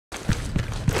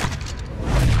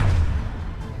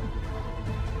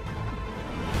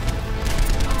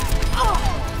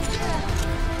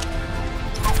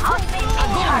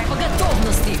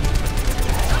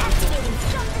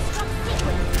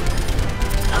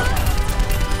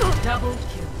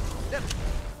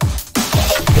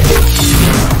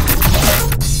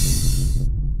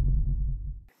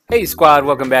Hey squad,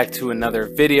 welcome back to another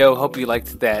video. Hope you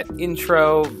liked that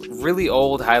intro. Really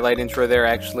old highlight intro there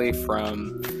actually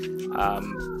from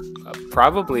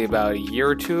probably about a year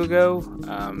or two ago.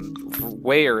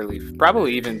 Way early,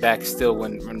 probably even back still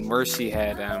when Mercy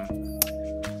had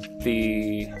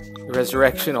the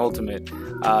Resurrection Ultimate.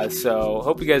 So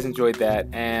hope you guys enjoyed that,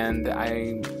 and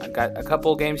I got a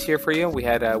couple games here for you. We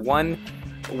had one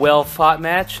well fought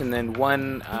match and then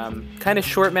one kind of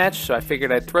short match, so I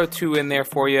figured I'd throw two in there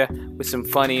for you with some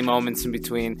funny moments in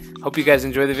between. Hope you guys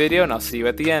enjoy the video, and I'll see you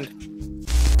at the end.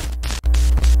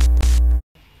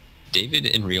 David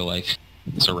in real life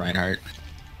is a Reinhardt.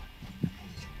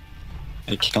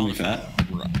 Hey, call me fat.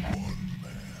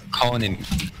 Calling him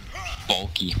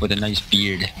bulky with a nice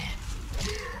beard.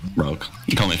 Broke.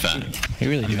 You call me fat. He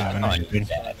really do have a nice beard.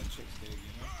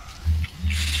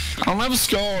 I don't have a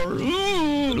scar.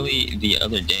 Literally the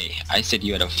other day, I said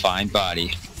you had a fine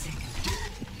body.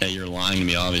 Hey, you're lying to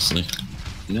me, obviously.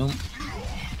 No.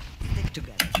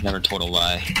 Never told a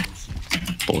lie.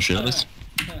 Bullshit.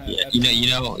 Yeah,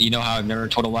 you know how I've never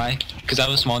told a lie? Because I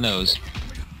have a small nose.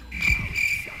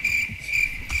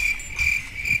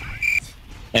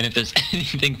 And if there's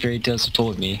anything fairy tales have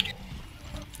told me,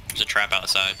 there's a trap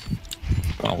outside.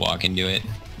 I'll walk into it. You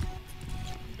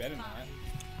better not.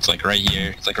 It's like right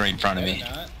here. It's like right in front of me.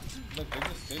 Not. Look,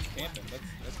 they're just camping.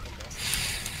 Let's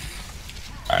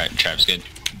go. Alright, trap's good.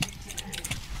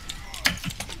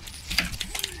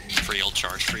 Free old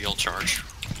charge, free old charge.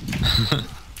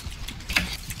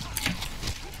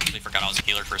 They forgot I was a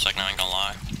healer for a second, I ain't gonna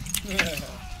lie.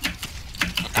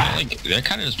 Like, they're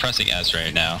kind of just pressing S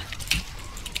right now.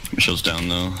 Michelle's down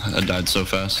though. I died so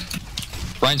fast.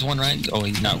 Ryan's one, Ryan? Oh,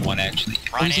 he's not one actually.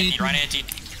 Ryan anti.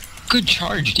 Good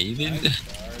charge, David.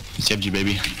 CFG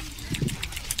baby.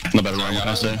 Not bad, Ryan. What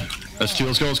can I say? That's two.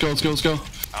 Let's go. I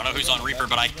don't know who's on Reaper,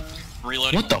 but I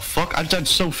reloaded. What the fuck? I died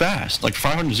so fast. Like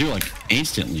 500 0, like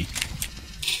instantly.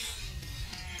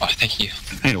 Oh, thank you.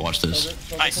 I need to watch this.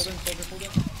 Nice.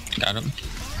 Got him.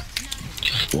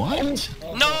 What?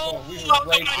 No! We were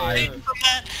right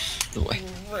there.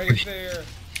 Right there.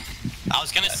 I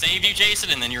was gonna save you,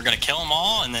 Jason, and then you were gonna kill them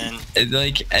all, and then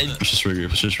Like, Let's just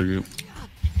regroup.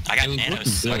 I got It was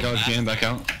nanos. looking Back out again. Back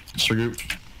out. Just regroup.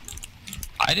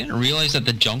 I didn't realize that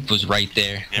the jump was right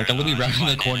there. Like, I literally rounded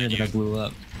the corner and I blew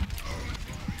up.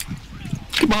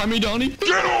 Get behind me, Donnie.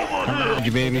 Get over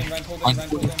You baby. Hold him.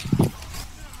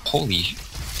 Holy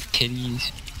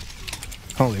titties.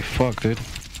 Holy fuck, dude.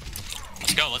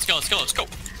 Let's go.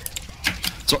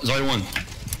 So, Zoe won.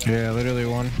 Yeah, literally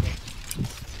one.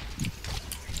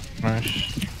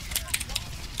 Nice.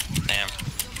 Damn.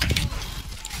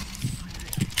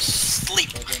 Sleep.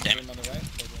 Damn it.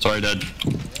 Sorry, Dad.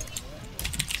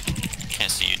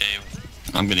 Can't see you, Dave.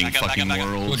 I'm getting Back up, fucking back up.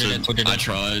 world. Twitter I dead.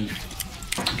 tried.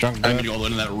 Drunk I dead. didn't go all the way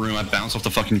into that room. I bounced off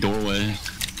the fucking doorway.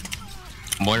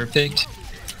 Moira picked.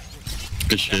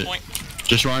 Good shit. Point.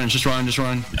 Just Ryan.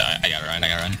 I got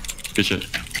Ryan. Good shit.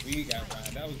 We got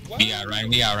Ryan. That was what?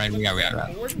 We got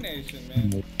Ryan. Coordination,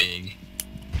 man. Big.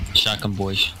 Shotgun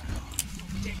boys.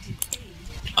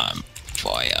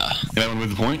 Fire. Did everyone move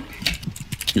the point?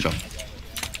 Good job.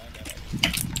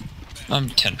 I'm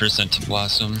 10% to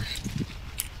Blossom.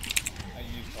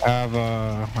 I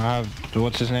have,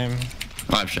 what's his name?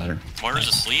 I have Shatter. Moira's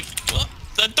asleep.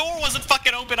 The door wasn't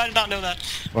fucking open. I did not know that.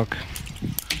 Fuck.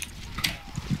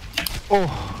 Oh.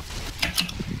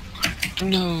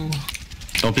 No.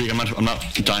 Don't peek. I'm not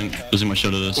dying. Losing my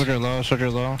show to this. Soldier low. Here,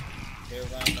 Ryan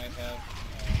might have.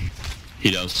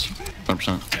 He does.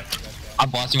 100%. I'm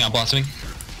blossoming.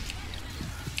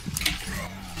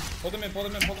 Pull them in.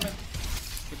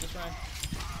 Get this Ryan.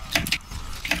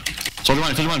 Soldier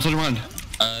Ryan.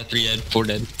 3 dead, 4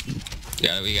 dead.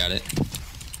 We got it.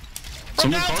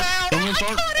 Someone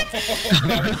start.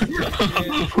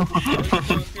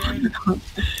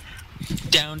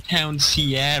 Downtown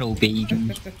Seattle,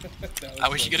 baby. I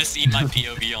wish you could have seen my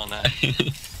POV on that.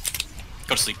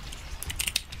 Go to sleep.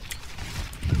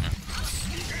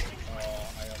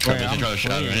 Wait, They try to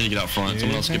shatter. I need to get out front.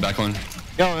 Someone else get back on.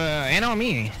 Yo, and on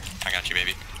me. I got you,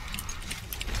 baby.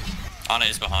 Ana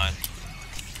is behind.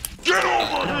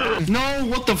 No,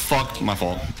 what the fuck? My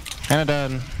fault. Anna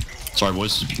dead. Sorry,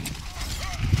 boys.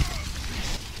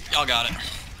 Y'all got it.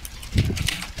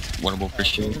 Winnable for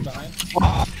sure. Behind.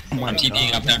 I'm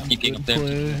TPing up there. I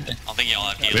don't think y'all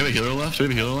have Do we have healers. a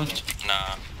healer left?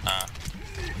 Nah.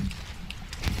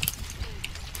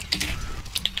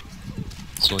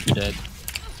 Soldier dead.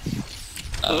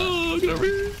 Oh, get over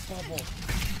here.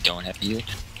 Don't have heal.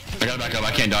 I gotta back up.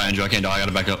 I can't die, Andrew. I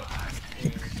gotta back up.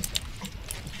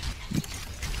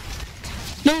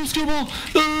 No, skill ball!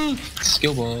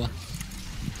 Skill ball.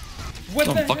 What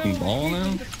Some the fucking hell? ball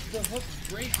now? The hook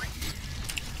break.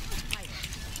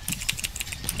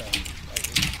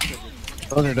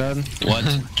 Those are done. What?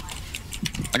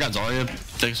 I got Zarya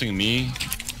texting me.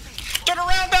 Turn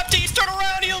around, Baptiste! Turn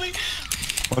around, heal me!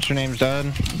 What's your name's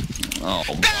done? Oh,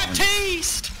 God.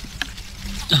 Baptiste!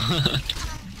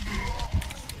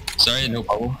 Sorry, no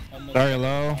bubble. Sorry,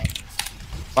 low.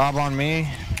 Bob on me.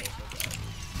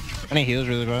 I need heals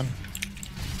really bad.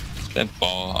 That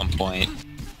ball on point.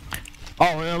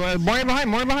 Oh, more behind,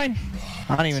 more behind.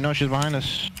 I don't even know she's behind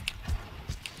us.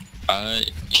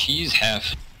 She's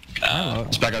half.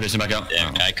 Just back out, Jason, back out.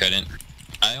 Yeah, Oh. I couldn't.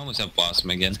 I almost have Blossom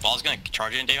again. Ball's gonna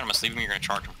charge in, David. I'm gonna sleep him. You're gonna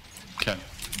charge him. Okay.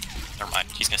 Never mind.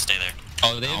 He's gonna stay there.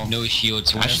 Oh, they have no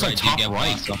shields. So Ash is whenever like I do top get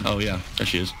right. Blossom, Oh, yeah. There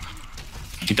she is.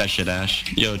 Keep that shit,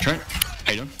 Ash. Yo, Trent.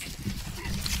 How you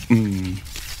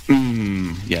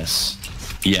doing? Yes.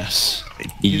 Yes.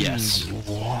 Yes.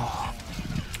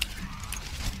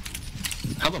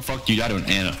 How the fuck do you die to an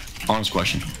Anna? Honest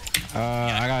question.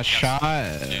 I got shot,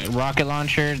 rocket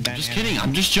launcher. I'm just kidding.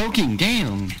 I'm just joking.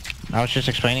 Damn. I was just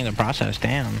explaining the process.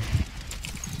 Damn.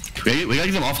 We gotta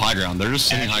get them off high ground. They're just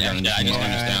sitting high ground and just I just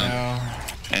mowing us down.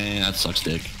 know. And that sucks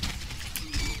dick.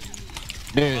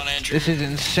 Dude, Come on, Andrew. this is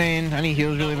insane. I need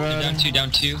heals really bad. down two,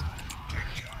 down two.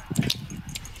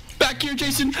 Back here,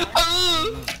 Jason.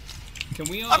 Can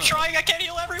we? I'm trying. I can't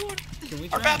heal everyone. Can we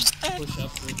Our try Bab's and dead. push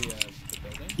up through the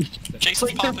building?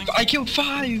 Jason's popping. I killed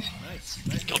 5.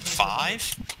 Nice. Killed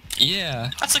 5?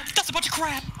 Yeah. That's a bunch of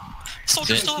crap.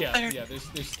 Soldier's Is it? still up Yeah, there. yeah. There's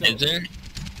still. Is there?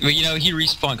 But you know, he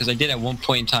respawned because I did at one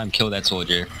point in time kill that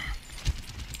soldier.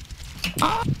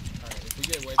 Alright, if we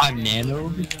get away I'm from it for nano.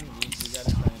 some reason, we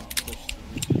gotta try and push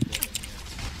through the building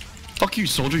here. Fuck you,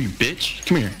 soldier, you bitch.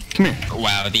 Come here. Come here.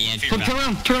 Wow, the end. Turn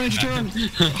around. Turn around. Turn around.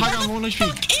 High ground, 1 HP.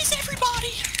 Fuck is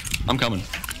everybody? I'm coming.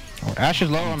 Ash is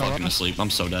low on I'm the fucking right. asleep. I'm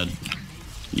so dead.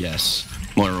 Yes.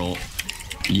 Moira roll.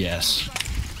 Yes.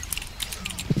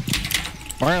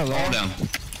 More low. All down.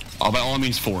 All by all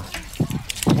means 4. More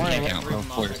Can't low. count. 3 of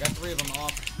them off. I course. got 3 of them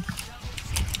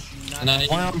off. And I,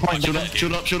 One on point. Shield up.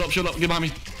 Shield up. Shield up. Shield up. Get behind me.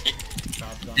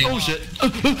 Job's done. Oh shit. Stay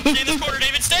in this corner,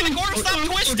 David. Stay in the corner. Stop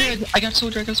twisting. I got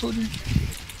soldier.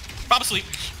 Bob asleep.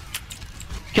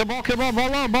 Kill ball, ball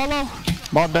low, ball low.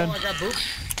 Ball Oh, dead. I got boop.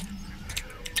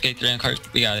 Okay, 3 on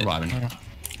cart. We got it. Reviving.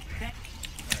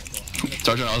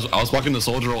 Sergeant, I was walking the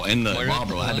soldier roll and the mob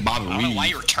roll. I had to bob I and don't know why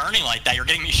weave. you were turning like that. You're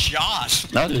getting me shot.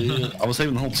 No, dude, I was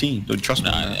saving the whole team. Dude, trust me.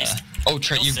 Nah, on that. yeah. Oh,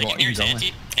 Trent, you Still brought sticking you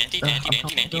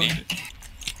here. going. Anti.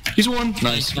 He's one.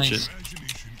 Nice. Nice. Shit.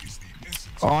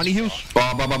 Oh, I need heals.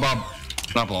 Bob.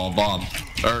 Not Bob.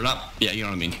 Or not. Yeah, you know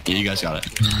what I mean. Yeah, you guys got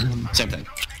it. Same thing.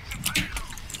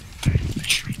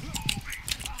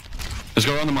 Let's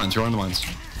go around the mines.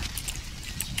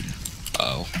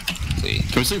 Oh, please.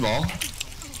 Can we see ball?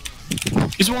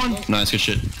 He's one. Nice, good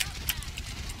shit.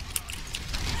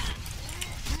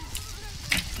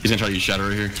 He's gonna try to use shatter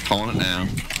right here. Calling it now. On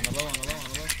the low.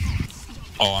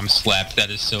 Oh, I'm slapped. That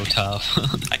is so tough.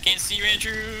 I can't see you,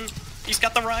 Andrew. He's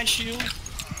got the Rhine shield.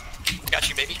 Got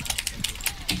you, baby.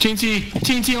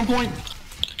 TNT on point.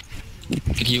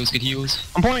 Good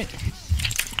heals. On point.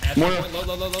 Ash More. on point.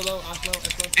 Low. Ash low.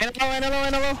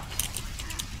 And low.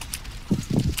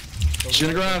 She's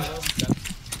gonna grab.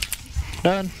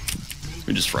 Done.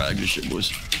 We just fragged this shit,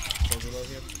 boys. Soldier low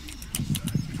here.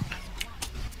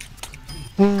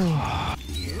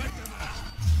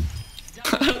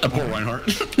 A poor Reinhardt.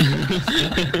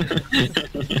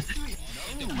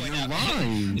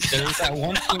 There was that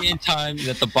one point in time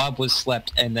that the Bob was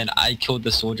slept, and then I killed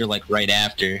the soldier like right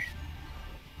after.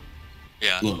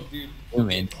 Yeah. Look, Dude, Oh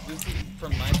man. this is,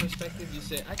 from my perspective, you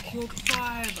say, I killed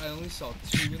 5. I only saw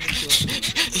 2 in the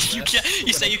kill.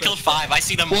 You say you killed 5. I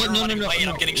see them Well, running away and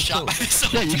I'm getting shot by the yeah,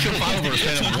 soldier. you killed 5 over a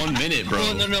span of 1 minute, bro.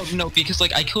 Well, no, because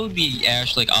like I killed the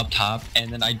Ash like up top,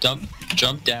 and then I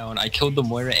jumped down. I killed the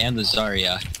Moira and the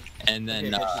Zarya, and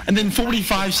then And then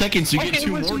 45 seconds, you get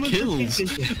 2 more kills.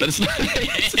 That's not.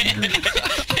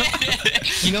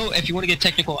 you know, if you want to get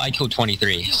technical, I killed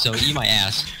 23. So eat my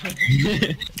ass.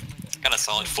 Got a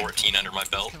solid 14 under my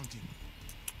belt.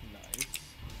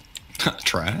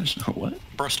 Trash? What?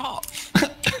 Bro, stop.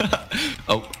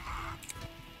 Oh.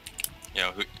 Yo,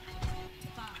 who...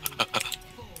 I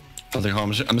was like, oh,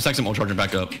 I'm gonna stack some ult charger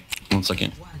back up. 1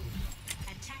 second.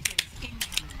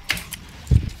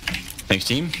 Thanks,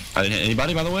 team. I didn't hit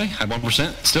anybody, by the way. I had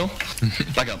 1% still.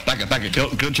 Back up.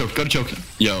 Good choke.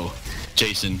 Yo,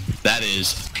 Jason, that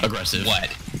is aggressive.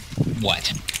 What?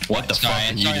 What the fuck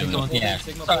are you I'm doing? going the Ash.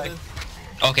 Signal Sorry. building.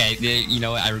 Okay, you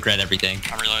know what? I regret everything.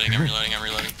 I'm reloading.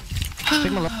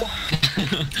 Sigma low.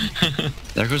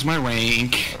 There goes my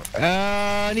rank.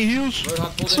 I need heals.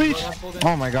 Roadhog pulled in, Sweet. Roadhog pulled in.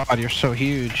 Oh my god, you're so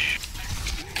huge.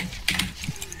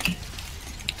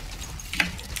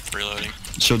 Reloading.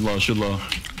 Shield low, shield low.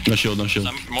 No shield, no shield.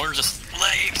 More just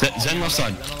late. Zen left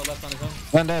side. Zen on the left on his own.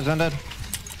 Zen dead, Zen dead.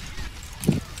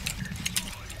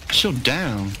 Shield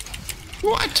down.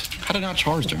 What? How did I not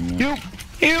charge them? Heal!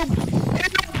 Heal!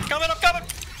 Coming, I'm coming.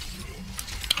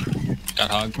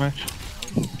 Got hog.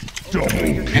 Stay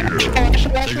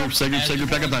group,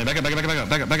 back up, Donnie. Back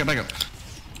up.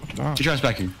 Two tries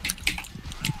back here.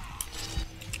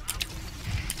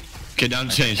 Okay, down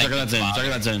to change. Check out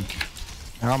that Zen.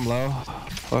 I'm low.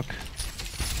 Fuck.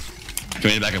 We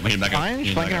need to back up. Fine,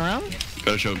 flanking around?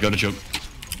 Go to choke.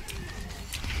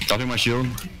 Dropping my shield.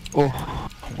 Oh,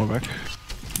 we're back.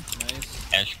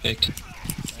 Nice. Ash picked.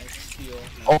 Nice heal.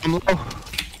 Oh, I'm low.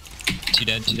 Two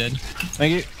dead.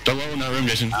 Thank you. Go low in that room,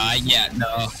 Jason. Yeah,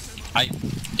 no. I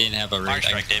didn't have a Fire rig.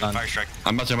 strike, David. Fire strike.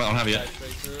 I'm about to, I don't have it yet.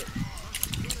 Straight through it.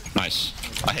 Nice.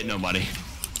 I hit nobody.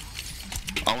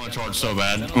 I want to charge so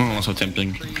bad. Oh, so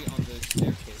tempting. Tree on the staircase to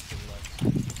the left.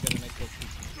 He's gonna make those two.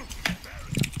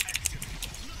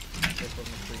 This was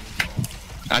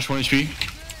McCree. Ash 1 HP.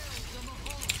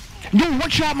 No, one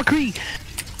shot McCree!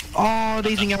 Oh,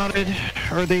 they outed.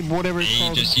 Or they, whatever it's He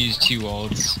called. just used 2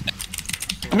 ults.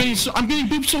 I'm getting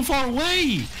booped so far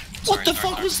away. What the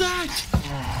fuck was that?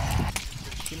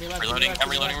 Give me life, Reloading. give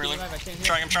me I'm life, reloading. give me life, I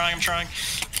can't hear. I'm trying.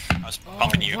 I was Oh,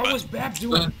 bumping you, what but was Bab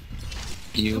doing?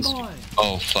 He Come was. on.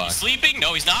 Oh fuck. sleeping?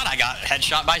 No, he's not. I got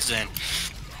headshot by Zen.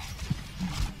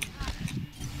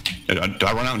 Do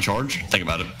I run out and charge? Think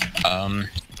about it. Nah.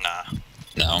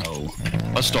 No. Oh.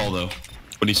 Let's stall though.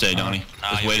 What do you say, Donnie?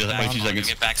 Nah, Just you'll wait get 2 back- seconds.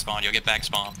 You'll get back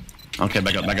spawn. Okay,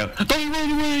 back up. Don't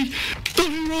run away!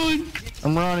 Don't run!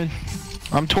 I'm running.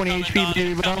 I'm 20 Coming, HP, Donnie,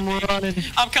 baby, but I'm coming, running.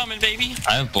 I'm coming, baby.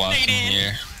 I have blocks in Nade in.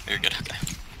 here. You're good. Okay.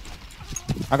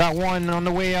 I got one on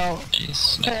the way out.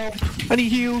 Nice. Help! I need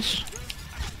heals.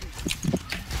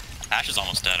 Ash is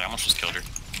almost dead. I almost just killed her.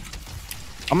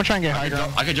 I'm gonna try and get high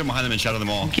ground. I could jump behind them and shadow them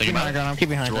all. Think Keeping high about it. ground. I'm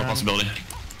keeping high It's a real ground. possibility.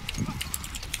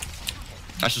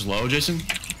 Ash is low, Jason.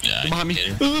 Yeah, Come behind me. get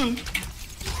her.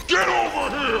 Roadhog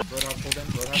pulled in.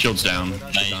 Roadhog Shield's pulled in, down.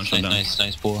 Roadhog Down, Nice, shut down.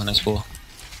 nice pull.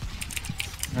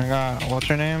 I got, what's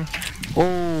her name?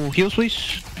 Oh, heals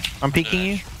please. I'm peeking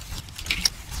you.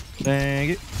 Thank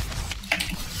you.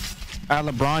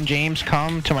 LeBron James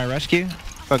come to my rescue.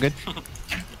 Oh, good.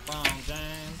 Bomb, James.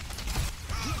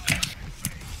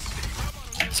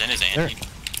 Zen is There. anti.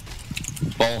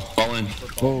 Ball in.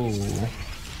 Oh.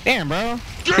 Damn, bro.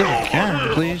 Kill the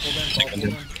camera, please.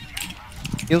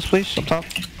 Heals please, up top.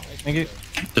 Thank you.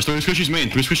 There's 3 squishies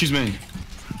main.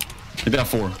 Maybe I have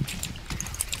 4.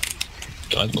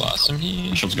 Do I blossom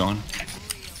here? Shield's gone.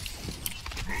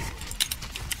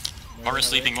 Moira's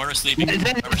sleeping.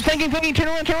 Flanking, turn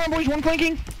around, boys, one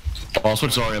flanking. Ball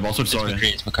switch Zarya.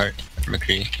 McCree, it's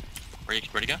McCree. Where'd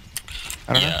he go?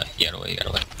 I don't know. Yeah, you got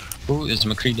away. Ooh, there's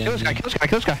McCree Kill down this guy, here.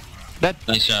 kill this guy. Dead.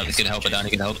 Nice job. Good help, Adani.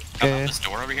 Good help. Come Yeah. out this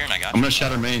door over here and I got I'm you. gonna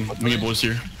shatter main. Let me get boys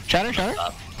here. Shatter.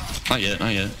 Not yet.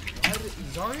 Why did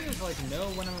Zarya's like know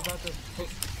when I'm about to put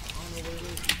on the way.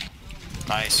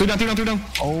 Nice. 3 down.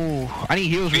 Oh, I need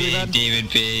heals really Big bad.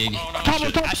 David, big. Oh, no, Top,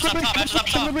 shit. top, Ash is slip up bridge, top. Ash is up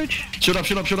slip top. bridge. Shield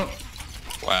up.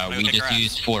 Wow, we kick her just ass.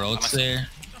 used 4 ults there.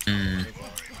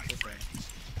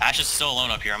 Ash is still alone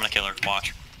up here. I'm gonna kill her.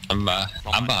 Watch. I'm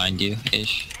behind you,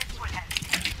 ish.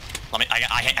 Let me. I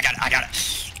got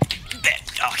it.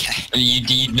 Okay. You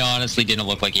honestly didn't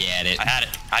look like you had it. I had it.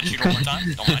 I had to shoot one more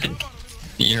time. Don't mind it.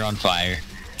 You're on fire.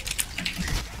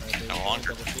 No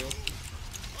longer. I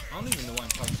don't even know why I'm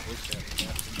talking voice chat.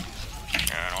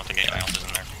 Yeah, I don't think anything else is in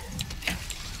there.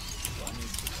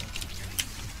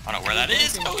 I don't know where that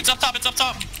is. Oh, it's up top.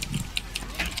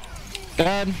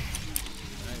 Dead.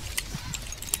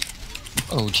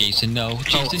 Oh, Jason, no.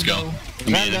 Jason, Let's go.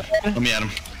 no. Let me at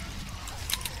him.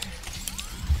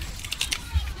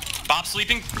 Bob's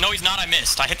sleeping. No, he's not. I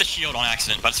missed. I hit the shield on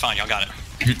accident, but it's fine. Y'all got it.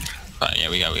 Fine, yeah,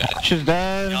 we got it. She's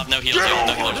dead. Y'all have no heals. Y'all have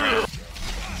no healers right now.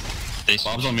 They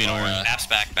Bob's on me, don't worry. Bap's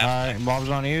back. Alright, Bob's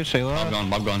on you, say Bob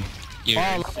love. gone. You're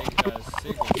Oh,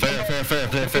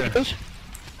 Fair.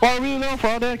 Well, really low for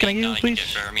all that. Can I get Donnie you, can please? get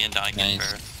fair. Me and Donnie can get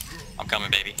Nice. fair. I'm coming,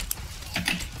 baby.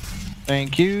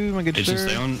 Thank you, my good Jason,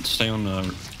 sir. stay on.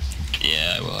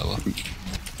 Yeah, I will.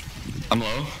 I'm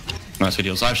low. Nice good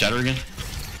heals. I have shatter again.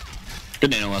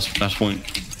 Good nano last point.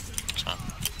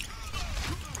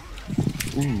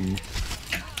 Ooh.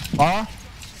 Ah,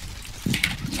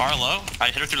 Far low. I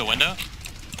hit her through the window.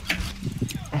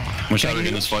 I'm gonna shatter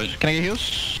again this fight. can I get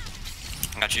heals?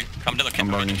 I got you. Come to the I'm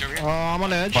burning. over here. I'm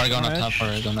on edge. Already going on up edge. top,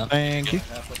 already going up. Thank you.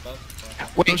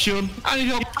 Wait, no shield. I need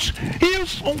help.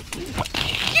 Heals! Oh,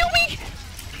 heal me!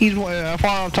 He's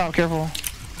far up top, careful.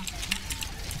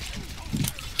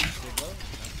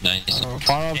 Nice.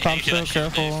 Far up top you still, get that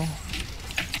shield, careful.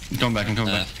 I'm coming back, I'm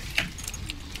coming back.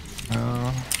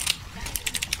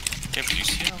 Okay, but you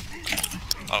see him?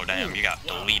 Oh damn, you got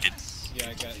deleted. Yeah,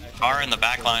 I got. Far in the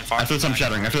back line, far. I feel this I'm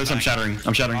shattering, I feel this I'm shattering.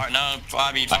 I'm shattering. No,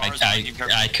 I mean,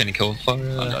 I couldn't kill for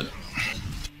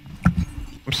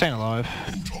I'm staying alive.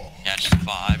 Yeah, just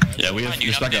 5. Yeah, we have Fine, you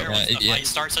just up back there up. once the Yeah. fight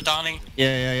starts, Adani?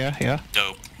 Yeah.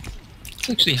 Dope. It's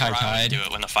actually high That's where I always tide. do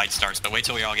it when the fight starts, but wait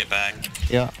till we all get back.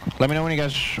 Yeah. Let me know when you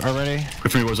guys are ready.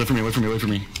 Wait for me, boys, wait for me, wait for me, wait for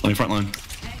me. Let me front line.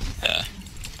 Yeah.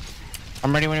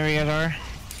 I'm ready whenever you guys are.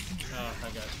 Oh, I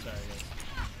got.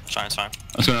 Sorry, guys. It's fine.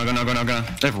 Let's go, I'm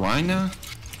gonna. They have Ryan now?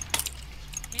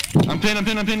 I'm pinned. On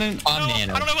No, nano.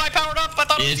 I don't know who I powered up. I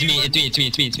thought it was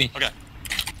It's me. Okay.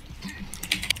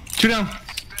 2 down.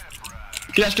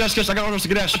 Get dash, I got orders to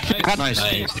get dash. Nice.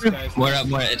 Guys, More up,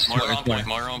 more. It's Moira more. on point.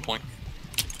 Moira on point.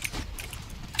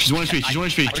 She's 1 HP, she's 1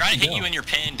 HP. I tried to hit you in your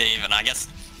pin, Dave, and I guess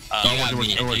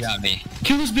You got me.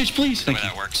 Kill this bitch, please. the way Thank you.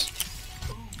 that works.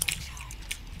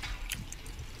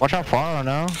 Watch out far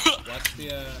now. Watch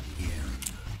the.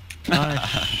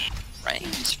 Nice.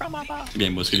 Rains from above. Good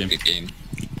game, boys, good game. Good game.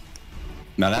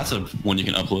 Now that's a one you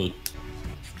can upload.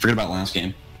 Forget about last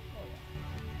game.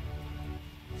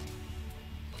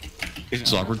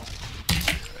 It's awkward.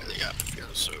 They got me feeling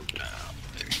so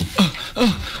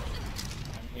down.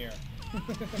 I'm here.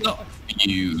 No.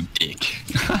 You dick.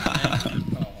 I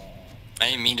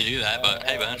didn't mean to do that, but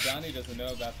hey, man. Adani doesn't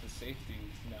know about the safety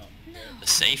mountain. The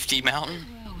safety mountain?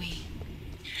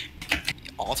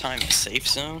 All-time safe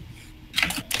zone?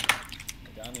 Adani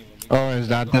will be. Oh, is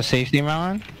that the safety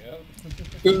mountain?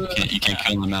 Yep. You can't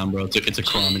kill on the mountain, bro. It's a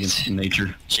crime against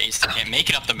nature. Jason can't make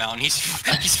it up the mountain. He's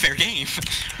fair game.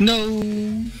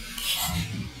 No.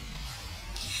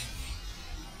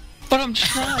 But I'm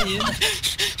trying. Yeah,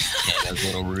 that's a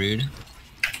little rude.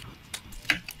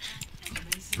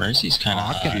 Mercy's kind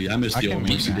of Dude, I miss the old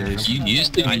Mercy days. You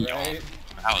used to be. Right?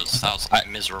 That was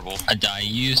miserable. Adani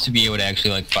used to be able to actually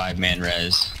like 5-man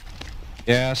res.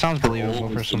 Yeah, sounds believable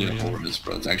for some reason.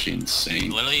 Bro, it's actually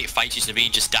insane. Literally, fights used to be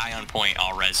just die on point,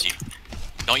 I'll res you.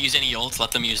 Don't use any ults,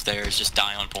 let them use theirs, just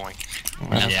die on point.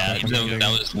 That's Yeah, how they do it.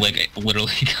 that was like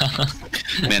literally.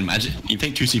 Man, imagine, you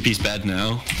think 2CP's bad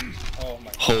now? Oh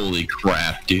my god. Holy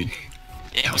crap, dude.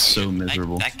 Yeah, That was so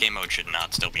miserable. That game mode should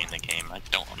not still be in the game. I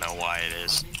don't know why it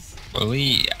is.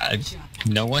 Really,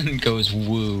 no one goes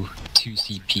woo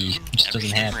 2CP. It just Every doesn't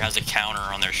streamer happen. has a counter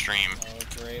on their stream. Oh,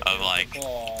 great. Of, like- There's the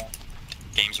ball.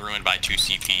 Games ruined by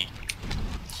 2CP.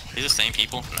 These the same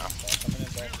people? No. Ball coming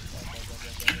in, ball.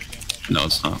 No,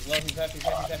 it's not. He's low, he's happy.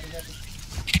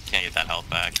 Can't get that health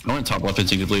back. I went top left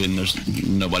instinctively and there's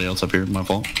nobody else up here. My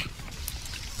fault.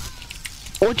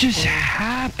 What just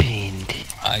happened?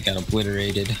 I got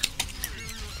obliterated.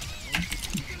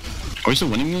 Are we still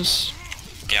winning this?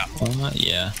 Yeah.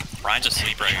 Yeah. Ryan's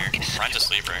asleep right here. Ryan's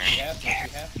asleep right We here. have, we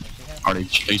have. Already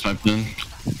chased my pin.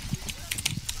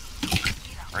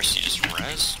 Mercy just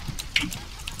res.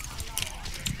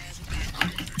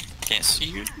 Can't see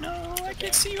you. No, I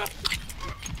can't see you.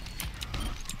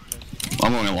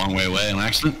 I'm going a long way away on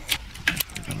accident.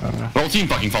 The whole team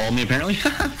fucking followed me apparently.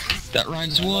 That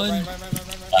Ryan's one. Right.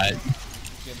 I,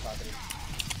 Get pocketed.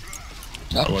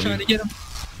 I'm trying to get him.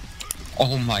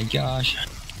 Oh my gosh.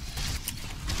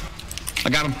 I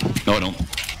got him. No, I don't.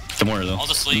 Tomorrow though. All's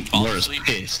asleep, all's Moira's asleep.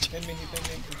 pissed. Pin me, he's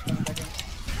coming back in.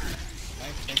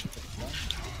 Nice, thank you for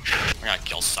the I gotta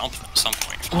kill something at some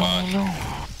point. Oh no.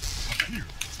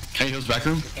 Hey, heals back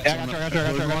room. Yeah, I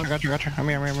got you. I'm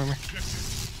here.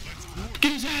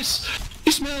 Get his ass!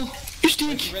 You smell! You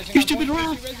stink! You stupid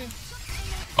rat!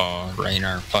 Oh, right in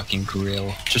our fucking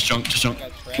grill. Just junk.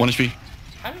 1 HP.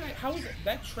 How is it?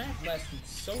 That trap lasted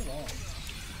so long.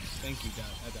 Thank you,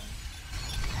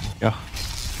 Adani. Yeah.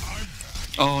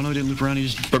 Oh no, he didn't loop around, he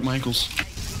just broke my ankles.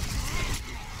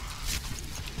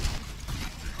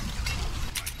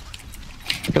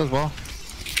 Kills well.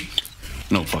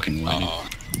 No fucking way. Oh.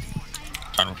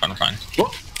 Fine.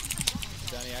 What?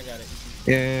 Johnny, I got it.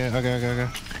 Yeah, okay.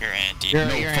 You're anti. You're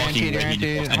No fucking way he anti.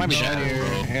 did I might be fucking dead here.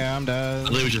 shit, bro. Yeah, I'm I dead.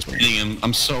 literally was just hitting him.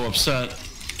 I'm so upset.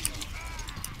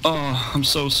 Oh, I'm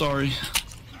so sorry.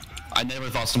 I never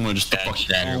thought someone would just That fucking.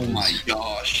 shatter Oh was- my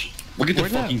gosh. Look at the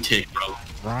Where'd that- fucking tick, bro.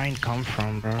 Ryan come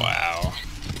from, bro? Wow.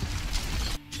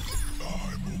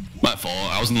 My fault.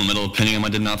 I was in the middle of pinning him. I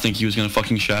did not think he was gonna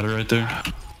fucking shatter right there.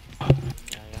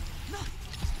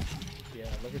 Yeah,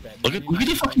 look at that. Look at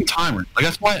the fucking timer. Like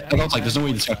that's why I was like, there's no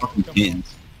way this guy fucking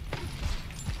pins.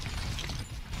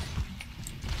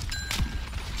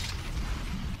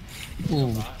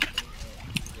 Ooh.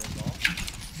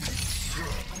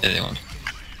 Yeah, they won.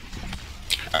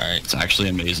 Alright, It's actually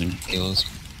amazing. heals.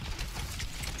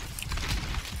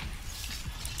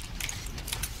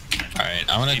 Alright,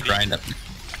 I wanna grind up.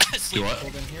 Do what?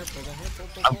 Pulled in here, pulled in here,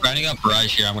 pulled I'm grinding up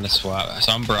barrage here, I'm gonna swap.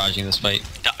 So I'm barraging this fight.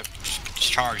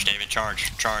 Charge, David.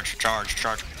 Charge. Charge. Charge.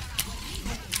 Charge.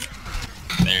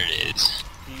 There it is.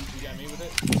 You got me with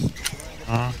it?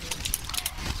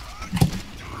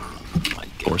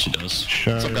 Of course he does.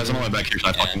 Sure. What's up, guys? I'm on my way back here, so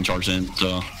I Yeah. fucking charged in,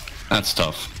 so that's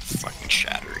tough. Fucking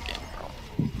shatter again, bro.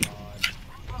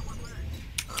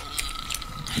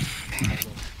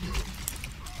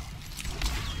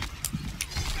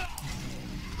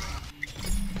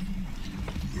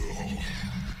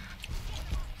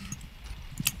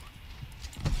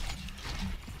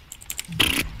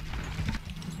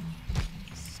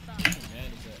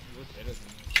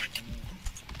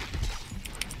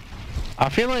 I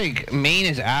feel like main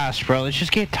is ass, bro. Let's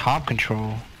just get top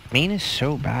control. Main is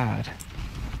so bad.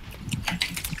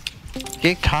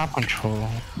 Get top control.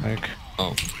 Like,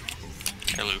 Oh.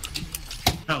 Hey, Luke.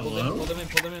 Hello? Pull them in,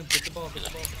 pull them in. Get the ball, get the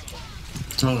ball, get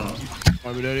the ball. Hold on.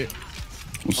 why we did it?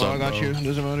 What's Oh, up, I got bro? you.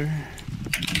 Doesn't matter.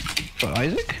 But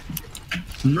Isaac?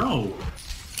 No.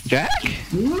 Jack?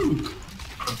 Luke.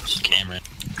 Cameron.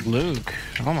 Luke.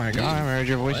 Oh my god, I haven't heard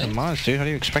your voice in What? months, dude. How do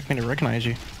you expect me to recognize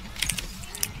you?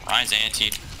 Ryan's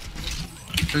antied.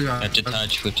 Have to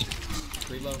touch with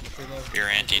Reload, reload. You're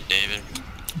antied, David.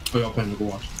 We all playing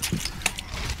Overwatch.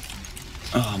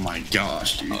 Oh my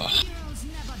gosh, dude. Oh,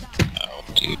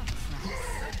 dude.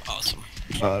 Awesome.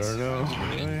 I don't know.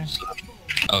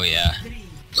 Oh, yeah.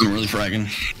 I'm really fragging.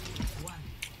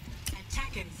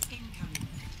 Attackers incoming.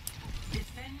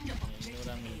 Defend You know objective.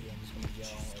 what I'm gonna do? I'm just gonna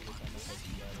yell every time I take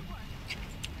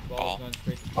the Ball. Ball's going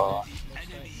straight to Ball. looks like.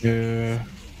 Yeah.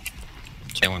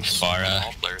 They went Farah.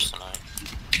 All players tonight.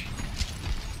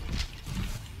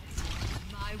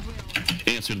 My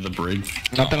will. Answer to the brig.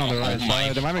 Nothing on the right Oh my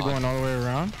side. They might be God. going all the way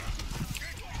around.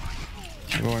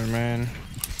 Boy, man.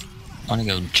 I wanna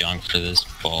go junk for this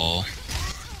ball.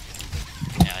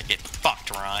 Yeah, get fucked,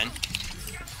 Ryan.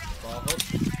 Ball hook,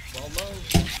 ball low.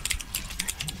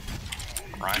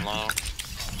 Ryan low.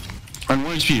 Ryan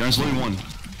 1 HP, Ryan's literally 1.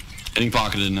 Getting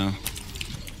pocketed now.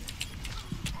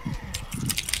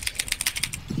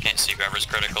 Can't see whoever's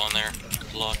critical in there.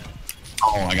 Good luck.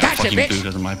 Oh, I got fucking food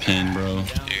because of my pin, bro. Down,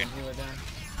 Dude. healer down.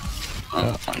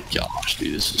 Oh my gosh,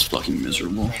 dude, this is fucking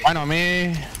miserable. Why not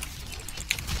me?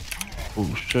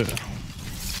 Oh shit.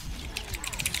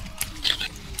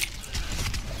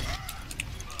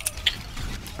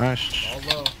 Nice.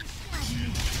 Ball low.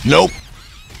 Nope.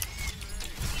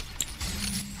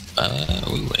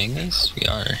 Are we winning this? We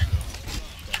are.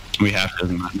 We have to,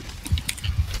 doesn't matter.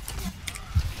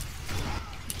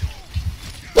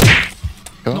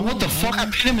 Go. No, what the fuck? I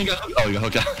pinned him and got hooked. Oh, you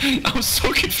got hooked. I was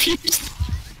so confused.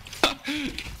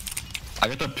 I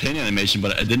got the pin animation,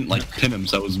 but I didn't like pin him,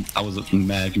 so I was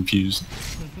mad confused.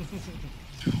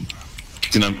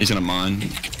 He's gonna mine.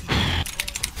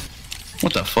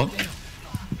 What the fuck?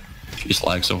 He just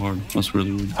lagged so hard. That's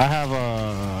really weird. I have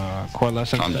a core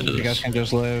lesson. I'm dead to You guys this. can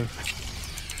just live.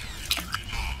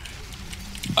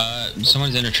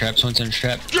 Someone's in a trap. Someone's in a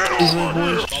trap. Ball, ball,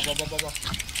 ball, ball, ball.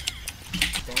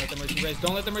 Don't let the mercy res.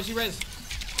 Don't let the mercy res.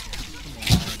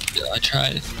 I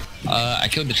tried. I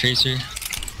killed the tracer.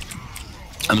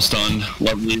 I'm stunned.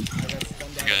 Lovely. I got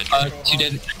stunned Good. down. 2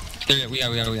 dead. There, we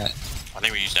got. I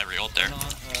think we used every ult there. No,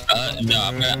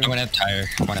 I'm gonna have tire.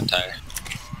 I'm gonna have tire.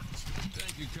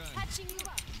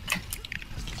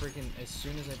 Freaking, as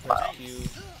soon as I press Q,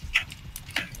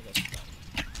 I got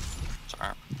stunned.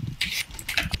 Sorry.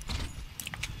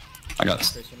 I got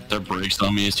their brakes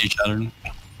on me as he shattered.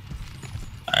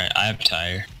 Alright, I have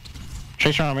tire.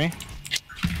 Tracer on me.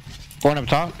 Going up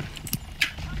top.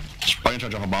 Probably gonna try to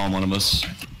drop a bomb on one of us.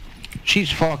 She's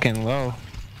fucking low.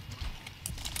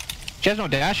 She has no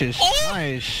dashes.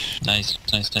 Nice. Nice.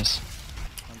 Hanzo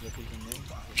peeking in.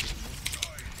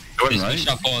 Go They ahead, switched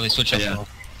right? up ball. They switched up Yeah. ball.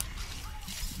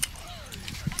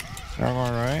 They're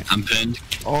all right. I'm pinned.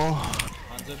 Hanzo Oh.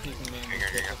 peeking in.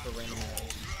 Careful for random arrows.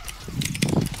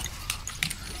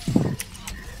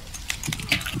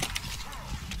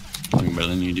 Fucking better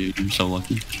than you, dude. You're so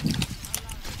lucky.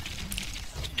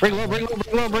 Break low, break low,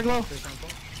 break low, break low. Trace on ball.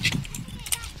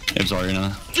 I'm sorry, nah.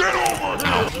 He's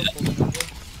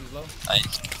low.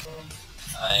 Nice.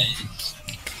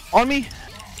 On me.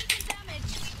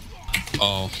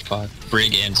 Oh fuck.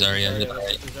 Brig and Zarya.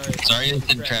 Zarya's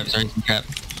in trap. Zarya's in trap.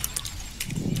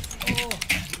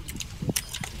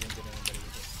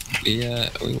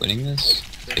 Are we winning this?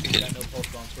 Tracer's got no pulse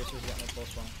bomb. Tracer's got no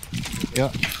pulse bomb.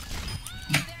 Yep.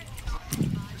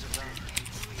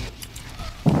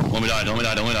 Don't let me die. Don't let me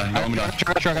die. Don't let me die. Don't let me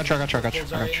die. Got you. Pull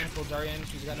Zarya in, pull Zarya in.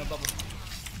 She's got no bubble.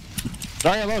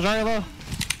 Zarya low.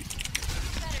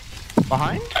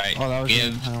 Behind? Alright, Oh, that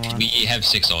was we have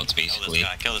 6 ults Kill basically. this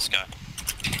guy. Kill this guy.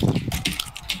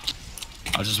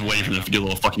 I was just waiting for them to do a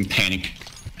little fucking panic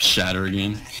shatter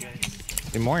again.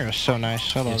 The Moira's so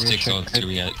nice. I We love have your 6 shit. ults, so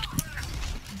we got.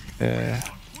 Yeah.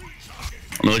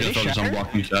 I'm really They gonna focus on shattered?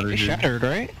 blocking shatter They here. shattered,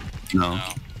 right? No. No.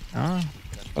 Oh.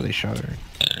 Oh, they shattered.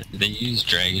 They used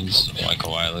dragons like a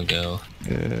while ago.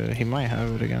 He might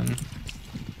have it again.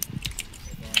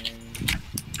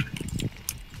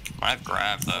 I have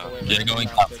grab though. They're going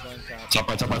top. They're going top. Top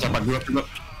right, top right, top right. Go up, go up.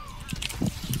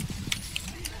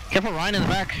 Careful, Ryan in the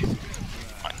back.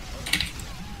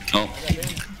 Oh.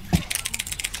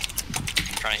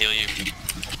 Trying to heal you.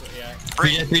 Yeah.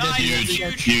 Brig, Brig, nice,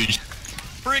 Huge, huge.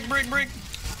 Brig.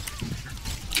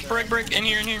 Brig, in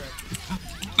here.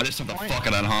 I just took the fuck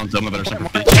out of Hans. I'm a better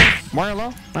second pick. Moira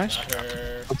low. Nice.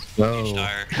 Her. Whoa.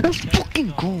 Dire. Let's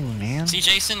fucking go, man. See,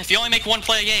 Jason, if you only make one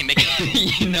play a game, make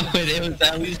it. You know it. It was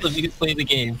at least if you could play the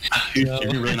game. You're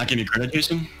really not giving me credit,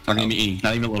 Jason? Not giving me any.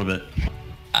 Not even a little bit.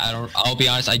 I'll be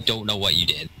honest. I don't know what you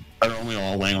did. They're only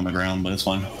all laying on the ground, but it's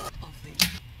fine.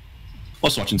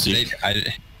 Let's watch and see.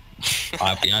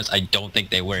 I'll be honest. I don't think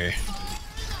they were.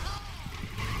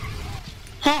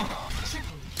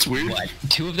 It's weird. What?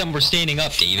 2 of them were standing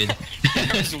up, David.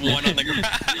 There's one on the ground.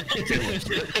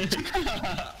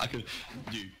 I could,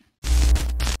 dude.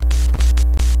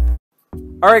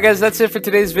 Alright guys, that's it for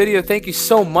today's video. Thank you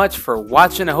so much for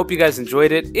watching. I hope you guys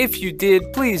enjoyed it. If you did,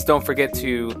 please don't forget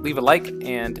to leave a like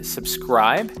and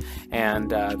subscribe. And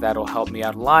that'll help me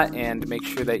out a lot and make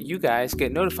sure that you guys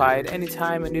get notified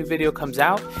anytime a new video comes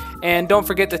out. And don't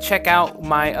forget to check out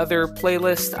my other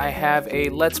playlist. I have a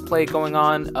Let's Play going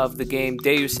on of the game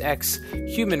Deus Ex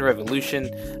Human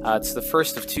Revolution. It's the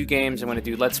first of 2 games I'm going to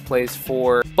do Let's Plays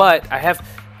for. But I have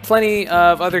plenty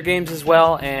of other games as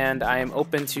well, and I am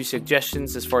open to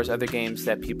suggestions as far as other games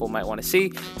that people might want to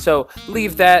see. So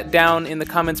leave that down in the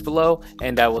comments below,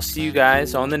 and I will see you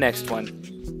guys on the next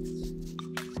one.